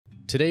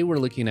Today we're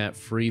looking at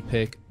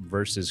FreePik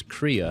versus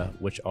Krea,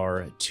 which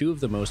are two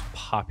of the most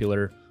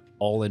popular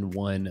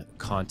all-in-one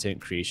content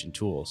creation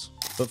tools.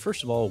 But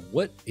first of all,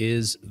 what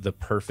is the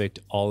perfect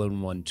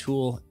all-in-one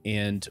tool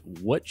and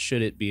what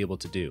should it be able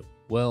to do?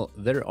 Well,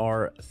 there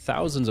are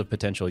thousands of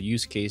potential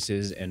use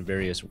cases and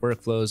various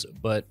workflows,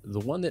 but the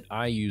one that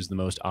I use the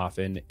most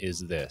often is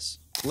this.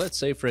 Let's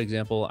say, for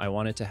example, I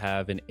wanted to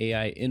have an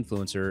AI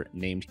influencer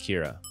named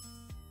Krea.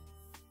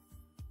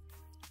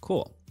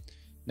 Cool.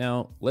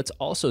 Now, let's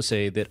also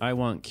say that I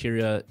want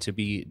Krea to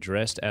be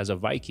dressed as a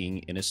Viking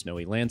in a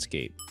snowy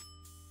landscape.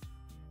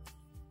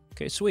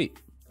 Okay, sweet.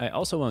 I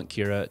also want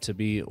Krea to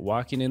be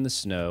walking in the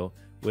snow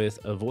with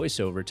a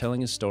voiceover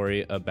telling a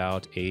story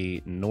about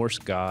a Norse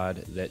god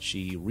that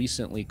she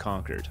recently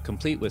conquered,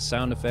 complete with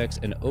sound effects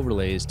and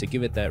overlays to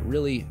give it that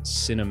really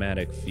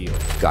cinematic feel.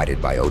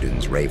 Guided by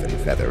Odin's raven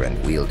feather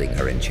and wielding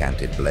her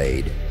enchanted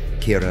blade,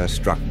 Krea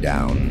struck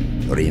down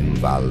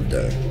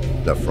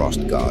Hrimvaldur. The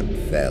frost god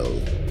fell,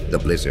 the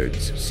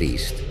blizzards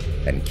ceased,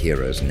 and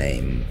Kira's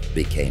name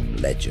became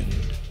legend.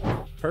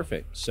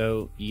 Perfect.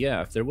 So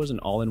yeah, if there was an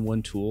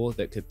all-in-one tool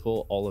that could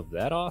pull all of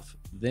that off,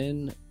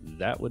 then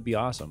that would be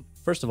awesome.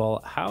 First of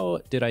all, how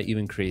did I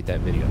even create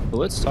that video? So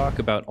let's talk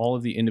about all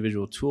of the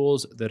individual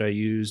tools that I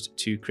used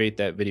to create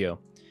that video.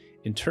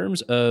 In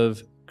terms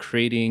of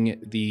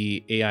creating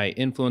the AI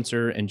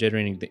influencer and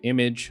generating the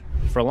image,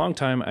 for a long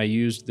time, I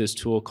used this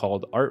tool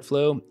called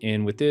Artflow.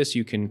 And with this,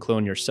 you can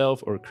clone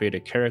yourself or create a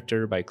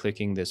character by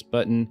clicking this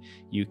button.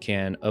 You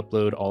can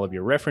upload all of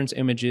your reference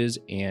images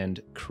and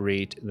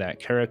create that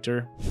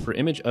character. For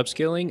image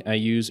upscaling, I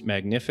use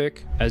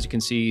Magnific. As you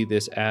can see,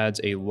 this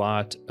adds a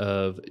lot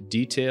of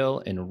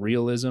detail and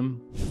realism.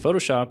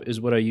 Photoshop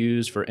is what I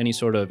use for any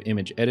sort of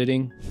image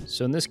editing.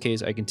 So in this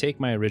case, I can take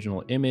my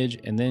original image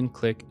and then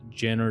click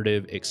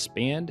Generative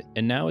Expand,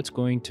 and now it's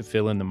going to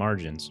fill in the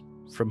margins.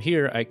 From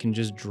here, I can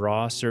just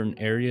draw certain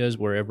areas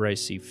wherever I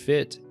see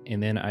fit,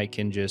 and then I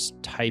can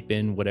just type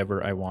in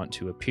whatever I want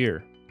to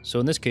appear. So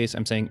in this case,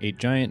 I'm saying a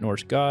giant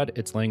Norse god,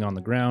 it's laying on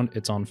the ground,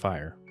 it's on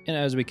fire. And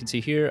as we can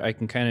see here, I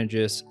can kind of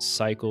just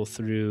cycle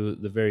through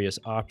the various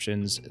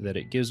options that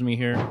it gives me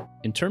here.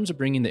 In terms of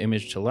bringing the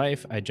image to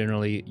life, I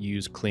generally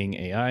use Kling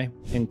AI.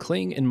 And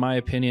Kling, in my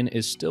opinion,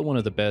 is still one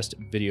of the best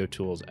video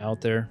tools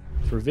out there.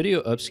 For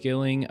video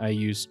upscaling, I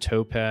use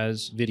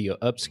Topaz Video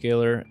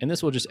Upscaler, and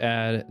this will just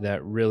add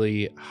that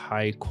really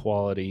high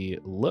quality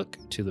look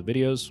to the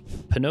videos.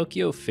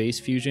 Pinocchio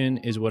Face Fusion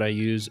is what I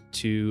use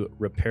to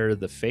repair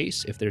the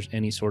face if there's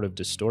any sort of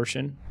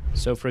distortion.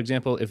 So for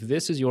example, if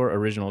this is your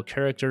original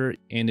character,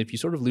 and if you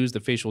sort of lose the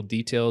facial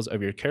details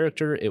of your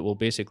character, it will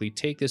basically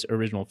take this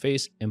original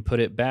face and put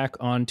it back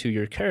onto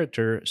your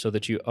character so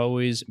that you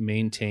always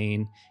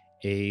maintain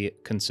a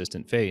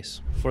consistent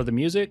face. For the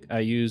music, I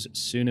use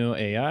Suno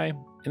AI,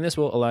 and this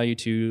will allow you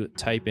to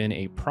type in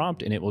a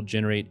prompt and it will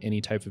generate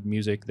any type of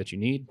music that you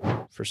need.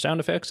 For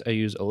sound effects, I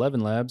use 11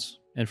 Labs.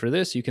 And for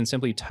this, you can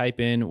simply type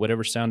in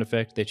whatever sound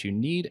effect that you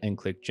need and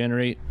click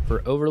generate.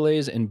 For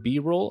overlays and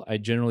B-roll, I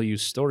generally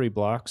use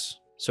Storyblocks.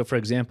 So for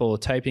example,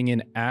 typing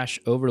in ash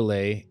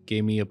overlay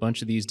gave me a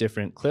bunch of these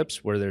different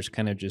clips where there's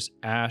kind of just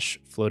ash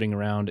floating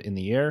around in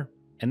the air.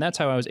 And that's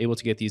how I was able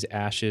to get these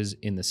ashes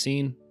in the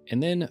scene.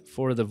 And then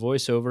for the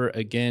voiceover,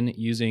 again,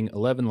 using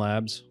 11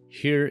 Labs,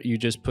 here you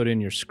just put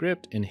in your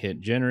script and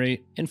hit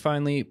generate. And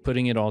finally,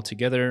 putting it all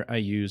together, I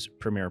use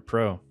Premiere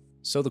Pro.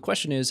 So the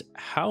question is,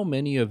 how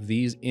many of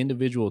these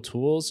individual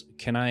tools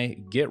can I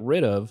get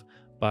rid of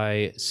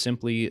by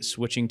simply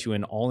switching to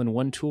an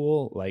all-in-one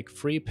tool like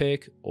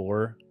FreePik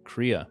or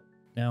Krea?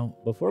 Now,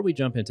 before we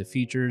jump into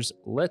features,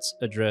 let's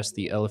address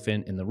the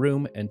elephant in the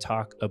room and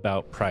talk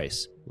about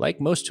price.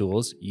 Like most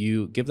tools,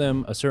 you give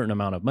them a certain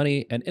amount of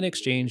money, and in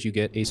exchange, you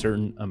get a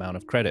certain amount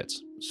of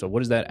credits. So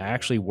what is that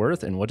actually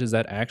worth, and what does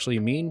that actually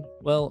mean?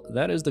 Well,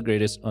 that is the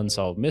greatest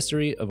unsolved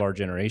mystery of our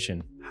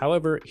generation.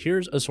 However,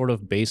 here's a sort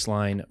of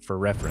baseline for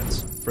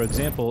reference. For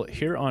example,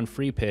 here on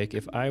FreePik,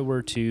 if I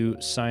were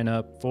to sign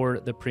up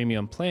for the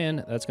premium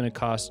plan, that's going to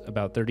cost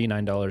about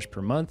 $39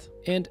 per month.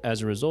 And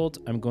as a result,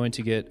 I'm going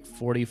to get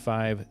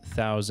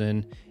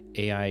 45,000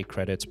 AI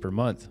credits per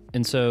month.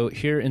 And so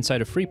here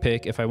inside of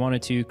FreePik, if I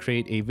wanted to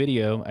create a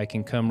video, I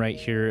can come right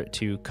here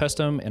to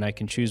custom and I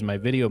can choose my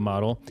video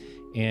model.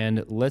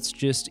 And let's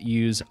just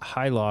use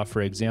High Law,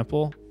 for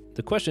example.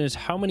 The question is,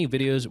 how many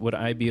videos would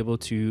I be able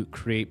to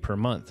create per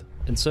month?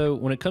 And so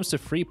when it comes to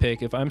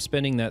FreePik, if I'm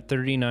spending that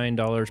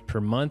 $39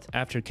 per month,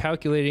 after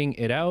calculating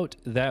it out,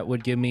 that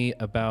would give me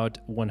about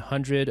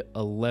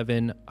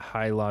 111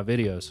 High Law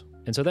videos.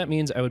 And so that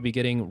means I would be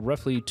getting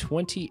roughly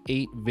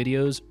 28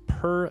 videos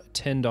per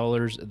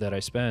 $10 that I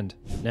spend.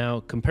 Now,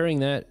 comparing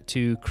that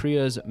to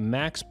Krea's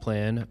max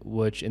plan,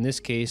 which in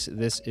this case,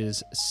 this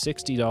is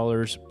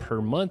 $60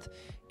 per month,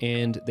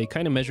 and they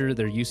kind of measure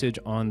their usage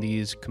on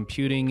these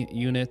computing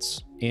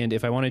units. And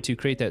if I wanted to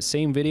create that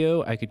same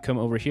video, I could come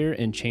over here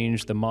and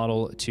change the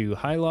model to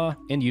High Law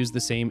and use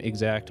the same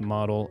exact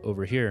model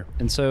over here.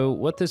 And so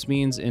what this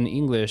means in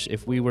English,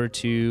 if we were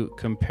to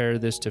compare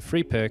this to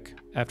FreePik,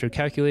 after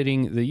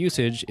calculating the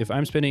usage, if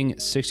I'm spending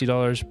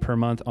 $60 per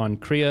month on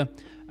Krea,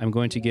 I'm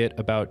going to get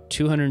about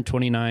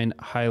 229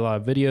 high law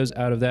videos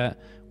out of that,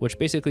 which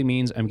basically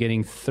means I'm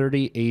getting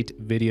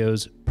 38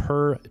 videos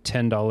per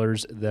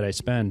 $10 that I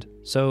spend.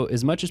 So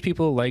as much as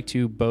people like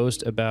to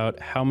boast about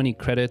how many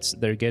credits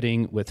they're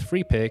getting with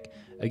FreePik,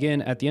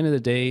 again, at the end of the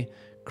day,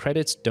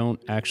 credits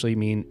don't actually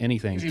mean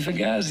anything. It's a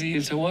fugazi,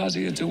 it's a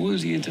wazi, it's a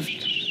woozy, it's a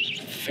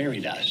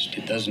fairy dust.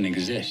 It doesn't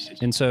exist.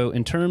 And so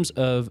in terms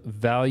of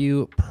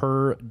value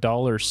per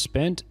dollar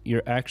spent,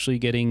 you're actually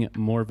getting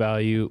more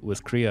value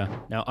with Krea.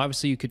 Now,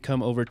 obviously you could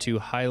come over to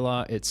High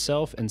Law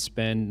itself and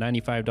spend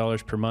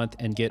 $95 per month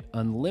and get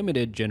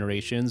unlimited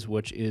generations,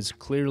 which is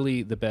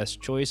clearly the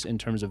best choice in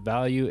terms of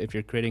value if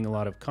you're creating a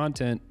lot of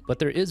content. But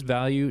there is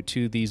value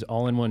to these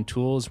all-in-one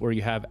tools where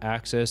you have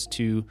access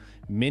to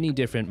many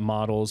different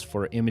models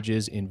for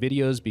images and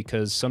videos,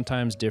 because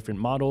sometimes different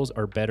models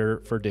are better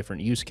for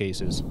different use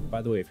cases.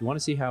 By the way, if you want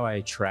to see how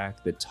I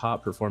track the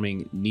top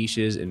performing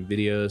niches and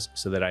videos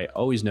so that I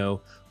always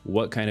know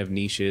what kind of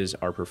niches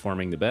are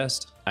performing the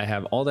best, I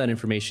have all that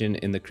information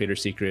in the Creator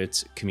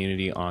Secrets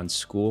community on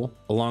School,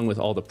 along with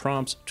all the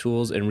prompts,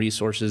 tools, and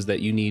resources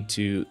that you need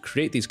to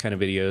create these kind of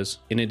videos,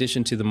 in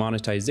addition to the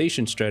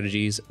monetization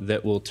strategies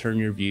that will turn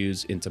your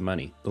views into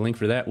money. The link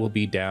for that will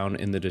be down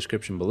in the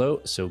description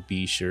below, so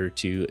be sure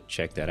to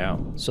check that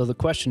out. So the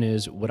question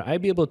is, would I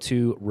be able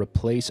to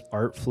replace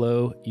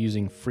Artflow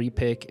using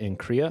FreePik and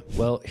Krea?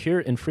 Well, here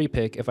in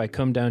FreePik, if I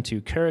come down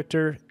to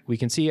character, we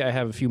can see I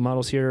have a few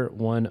models here,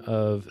 one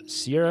of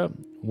Sierra,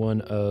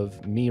 one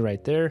of me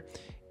right there,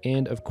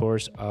 and of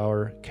course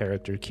our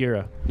character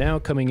Kira. Now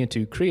coming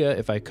into Krea,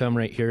 if I come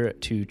right here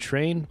to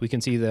train, we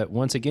can see that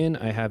once again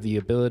I have the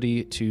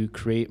ability to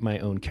create my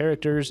own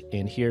characters,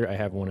 and here I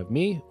have one of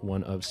me,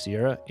 one of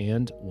Sierra,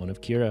 and one of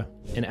Kira.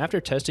 And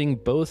after testing,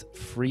 both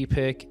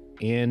FreePik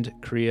and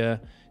Krea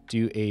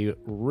do a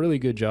really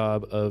good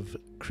job of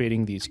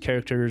creating these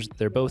characters.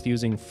 They're both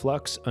using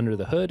Flux under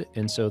the hood,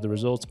 and so the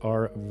results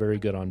are very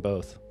good on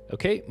both.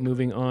 Okay,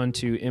 moving on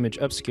to image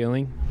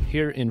upscaling.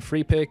 Here in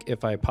FreePik,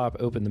 if I pop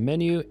open the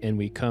menu and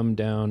we come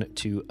down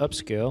to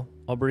upscale,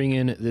 I'll bring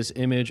in this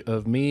image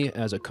of me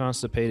as a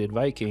constipated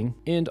Viking,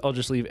 and I'll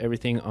just leave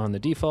everything on the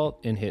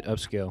default and hit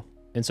upscale.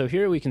 And so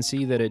here we can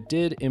see that it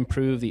did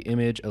improve the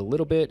image a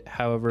little bit.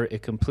 However,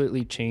 it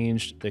completely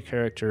changed the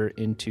character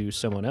into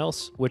someone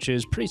else, which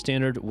is pretty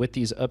standard with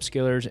these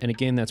upscalers. And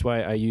again, that's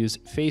why I use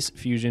Face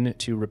Fusion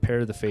to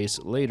repair the face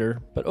later.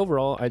 But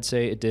overall, I'd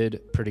say it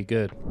did pretty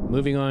good.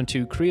 Moving on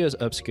to Krea's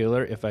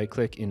upscaler, if I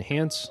click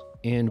Enhance,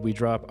 and we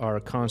drop our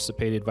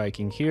constipated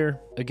Viking here.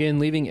 Again,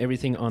 leaving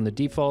everything on the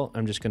default,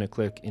 I'm just gonna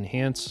click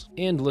Enhance.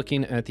 And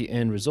looking at the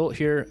end result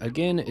here,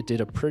 again, it did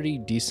a pretty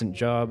decent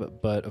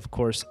job, but of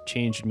course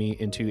changed me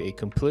into a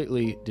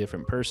completely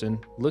different person.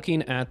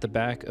 Looking at the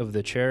back of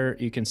the chair,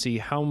 you can see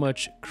how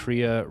much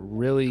Krea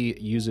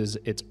really uses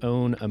its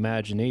own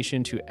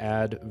imagination to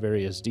add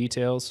various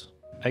details.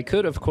 I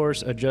could, of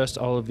course, adjust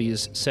all of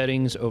these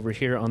settings over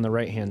here on the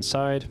right-hand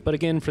side, but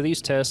again, for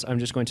these tests, I'm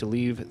just going to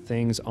leave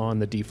things on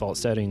the default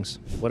settings.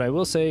 What I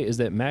will say is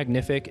that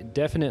Magnific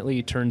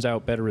definitely turns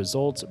out better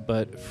results,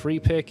 but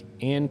FreePik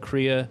and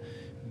Krea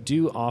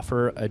do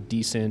offer a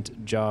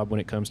decent job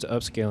when it comes to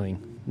upscaling.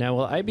 Now,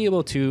 will I be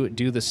able to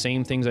do the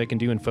same things I can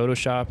do in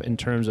Photoshop in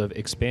terms of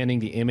expanding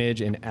the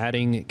image and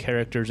adding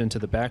characters into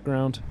the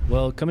background?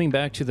 Well, coming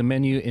back to the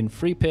menu in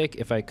FreePik,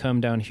 if I come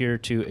down here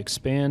to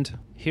expand,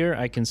 here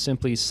I can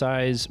simply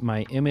size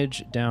my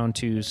image down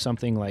to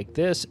something like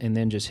this and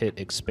then just hit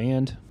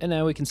expand. And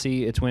now we can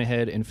see it's went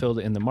ahead and filled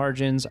in the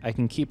margins. I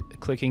can keep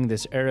clicking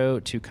this arrow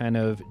to kind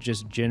of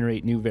just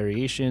generate new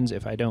variations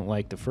if I don't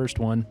like the first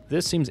one.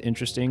 This seems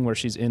interesting where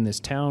she's in this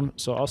town,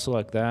 so I'll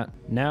select that.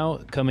 Now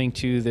coming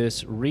to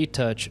this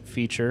retouch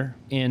feature,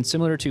 and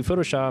similar to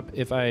Photoshop,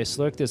 if I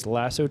select this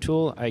lasso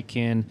tool, I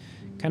can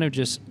kind of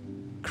just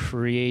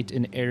create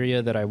an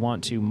area that I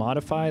want to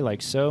modify,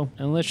 like so.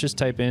 And let's just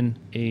type in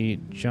a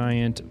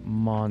giant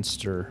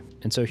monster.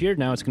 And so here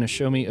now it's going to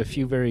show me a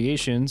few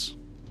variations.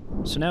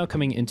 So now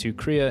coming into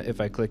Krea, if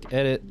I click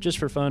edit, just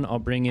for fun, I'll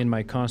bring in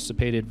my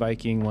constipated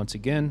Viking once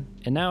again.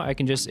 And now I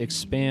can just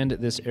expand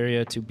this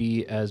area to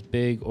be as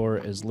big or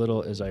as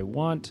little as I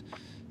want.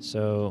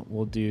 So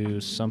we'll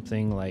do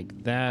something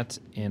like that,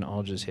 and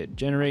I'll just hit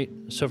generate.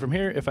 So from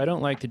here, if I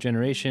don't like the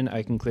generation,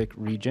 I can click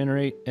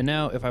regenerate. And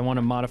now if I want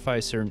to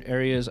modify certain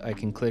areas, I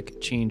can click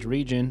change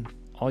region.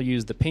 I'll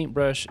use the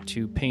paintbrush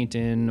to paint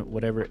in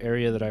whatever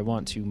area that I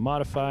want to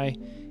modify.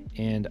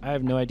 And I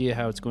have no idea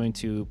how it's going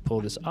to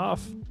pull this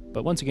off.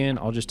 But once again,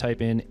 I'll just type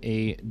in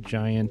a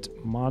giant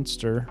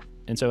monster.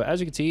 And so as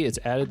you can see, it's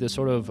added this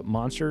sort of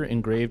monster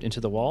engraved into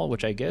the wall,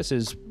 which I guess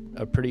is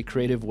a pretty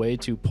creative way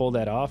to pull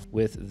that off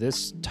with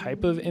this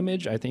type of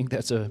image. I think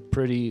that's a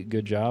pretty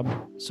good job.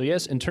 So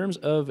yes, in terms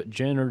of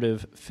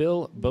generative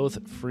fill,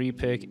 both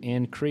FreePik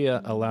and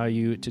Krea allow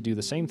you to do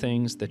the same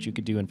things that you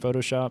could do in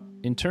Photoshop.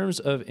 In terms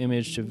of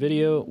image to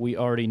video, we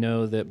already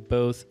know that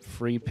both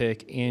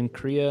FreePik and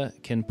Krea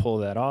can pull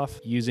that off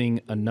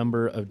using a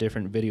number of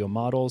different video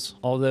models,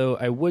 although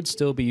I would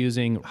still be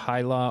using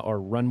Highlaw or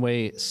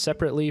Runway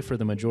separately for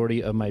the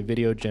majority of my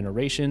video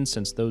generation,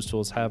 since those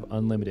tools have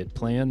unlimited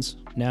plans.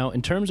 Now,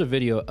 in terms of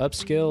video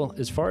upscale,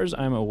 as far as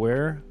I'm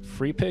aware,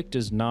 FreePik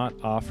does not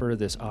offer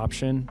this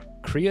option.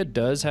 Krea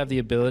does have the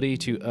ability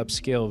to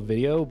upscale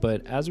video,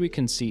 but as we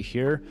can see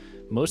here,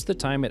 most of the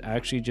time it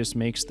actually just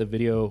makes the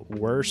video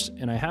worse,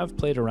 and I have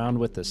played around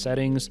with the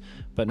settings,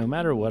 but no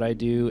matter what I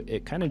do,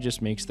 it kind of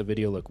just makes the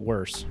video look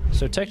worse.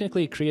 So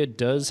technically Krea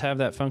does have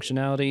that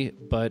functionality,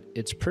 but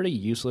it's pretty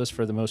useless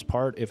for the most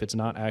part if it's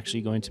not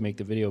actually going to make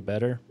the video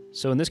better.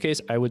 So in this case,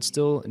 I would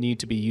still need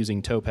to be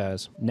using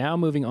Topaz. Now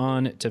moving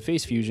on to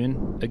Face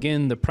Fusion.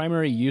 Again, the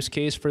primary use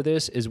case for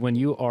this is when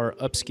you are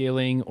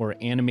upscaling or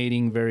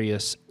animating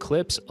various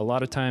clips. A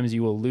lot of times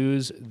you will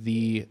lose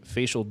the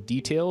facial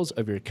details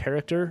of your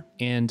character,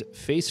 and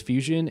Face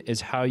Fusion is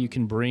how you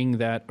can bring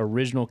that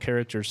original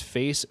character's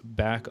face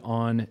back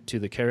on to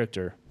the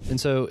character.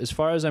 And so as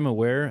far as I'm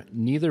aware,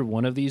 neither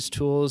one of these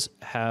tools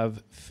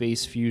have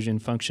Face Fusion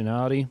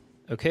functionality.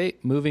 Okay,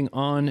 moving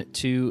on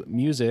to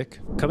music.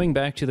 Coming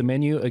back to the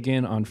menu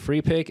again on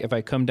FreePik, if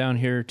I come down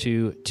here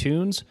to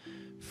Tunes,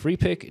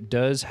 FreePik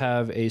does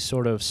have a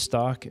sort of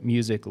stock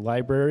music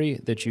library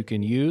that you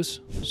can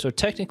use. So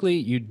technically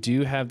you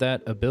do have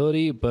that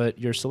ability, but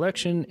your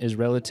selection is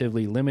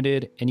relatively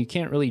limited and you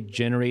can't really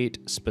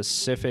generate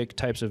specific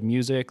types of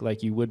music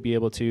like you would be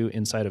able to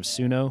inside of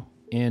Suno.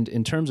 And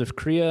in terms of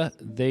Krea,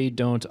 they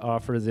don't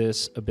offer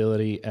this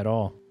ability at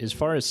all. As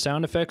far as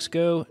sound effects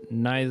go,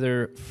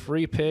 neither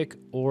FreePik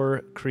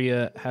or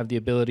Krea have the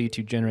ability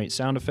to generate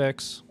sound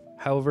effects.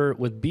 However,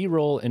 with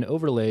B-roll and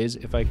overlays,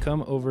 if I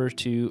come over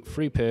to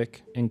FreePik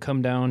and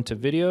come down to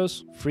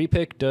videos,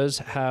 FreePik does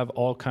have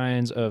all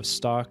kinds of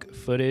stock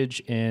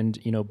footage and,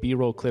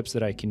 B-roll clips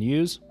that I can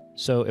use.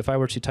 So if I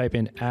were to type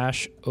in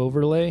Ash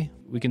overlay,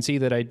 we can see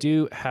that I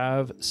do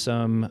have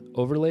some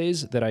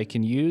overlays that I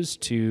can use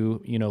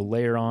to,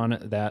 layer on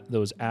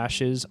those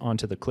ashes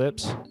onto the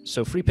clips.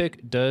 So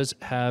FreePik does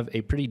have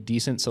a pretty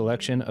decent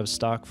selection of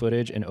stock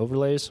footage and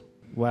overlays,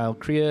 while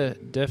Krea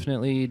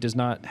definitely does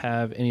not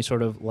have any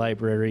sort of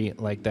library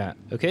like that.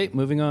 Okay,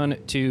 moving on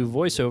to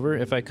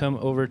voiceover. If I come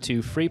over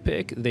to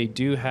FreePik, they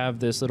do have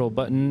this little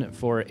button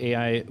for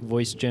AI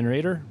voice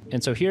generator.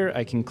 And so here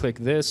I can click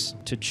this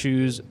to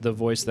choose the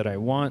voice that I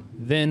want.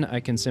 Then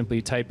I can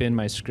simply type in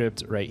my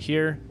script right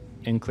here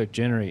and click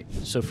generate.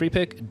 So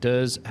FreePik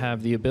does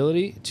have the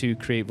ability to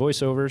create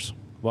voiceovers,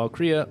 while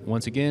Krea,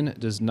 once again,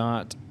 does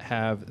not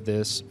have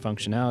this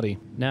functionality.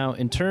 Now,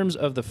 in terms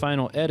of the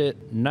final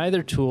edit,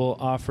 neither tool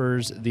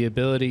offers the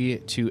ability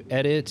to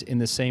edit in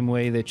the same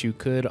way that you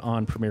could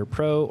on Premiere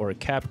Pro or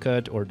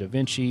CapCut or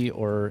DaVinci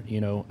or,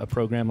 a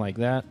program like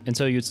that. And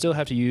so you'd still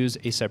have to use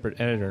a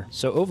separate editor.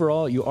 So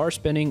overall, you are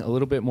spending a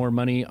little bit more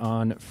money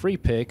on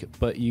FreePik,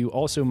 but you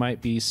also might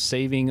be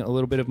saving a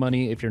little bit of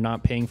money if you're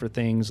not paying for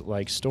things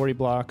like story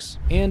blocks.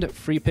 And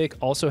FreePik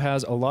also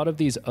has a lot of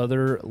these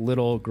other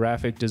little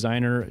graphic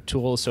designer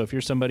tools. So if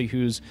you're somebody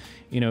who's,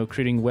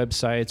 creating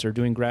websites or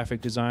doing graphic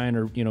design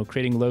or,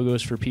 creating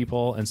logos for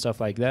people and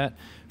stuff like that,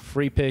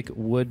 FreePik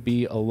would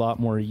be a lot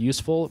more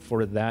useful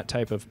for that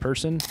type of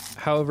person.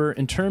 However,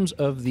 in terms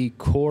of the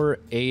core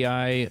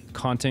AI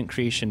content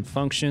creation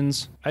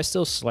functions, I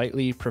still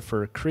slightly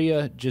prefer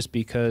Krea just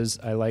because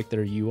I like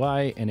their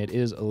UI and it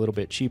is a little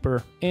bit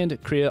cheaper. And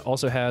Krea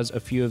also has a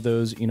few of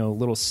those,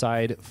 little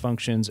side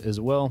functions as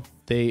well.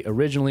 They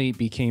originally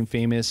became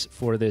famous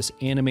for this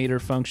animator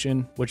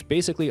function, which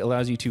basically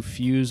allows you to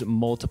fuse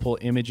multiple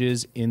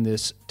images in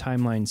this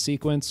timeline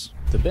sequence.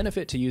 The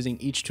benefit to using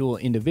each tool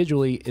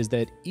individually is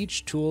that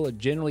each tool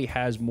generally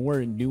has more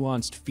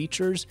nuanced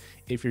features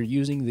if you're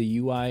using the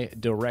UI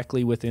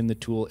directly within the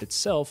tool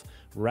itself,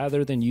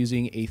 rather than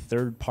using a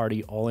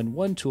third-party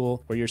all-in-one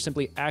tool where you're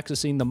simply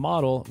accessing the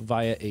model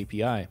via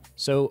API.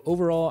 So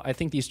overall, I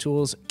think these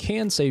tools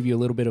can save you a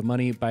little bit of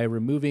money by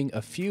removing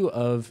a few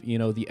of,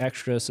 the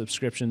extra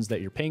subscriptions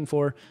that you're paying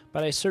for,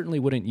 but I certainly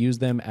wouldn't use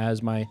them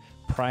as my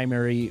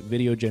primary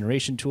video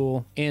generation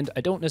tool. And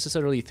I don't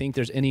necessarily think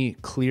there's any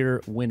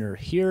clear winner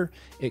here.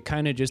 It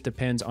kind of just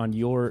depends on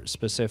your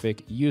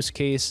specific use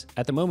case.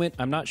 At the moment,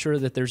 I'm not sure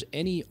that there's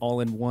any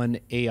all-in-one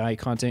AI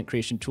content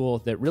creation tool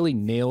that really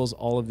nails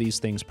all of these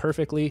things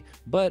perfectly,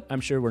 but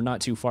I'm sure we're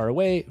not too far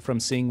away from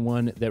seeing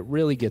one that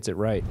really gets it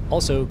right.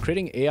 Also,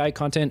 creating AI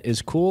content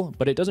is cool,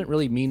 but it doesn't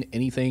really mean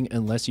anything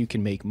unless you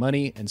can make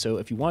money. And so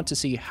if you want to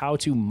see how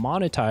to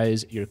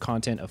monetize your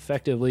content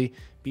effectively,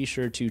 be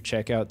sure to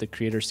check out the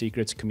Creator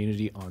Secrets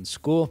community on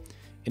School.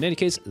 In any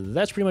case,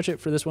 that's pretty much it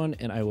for this one,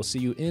 and I will see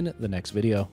you in the next video.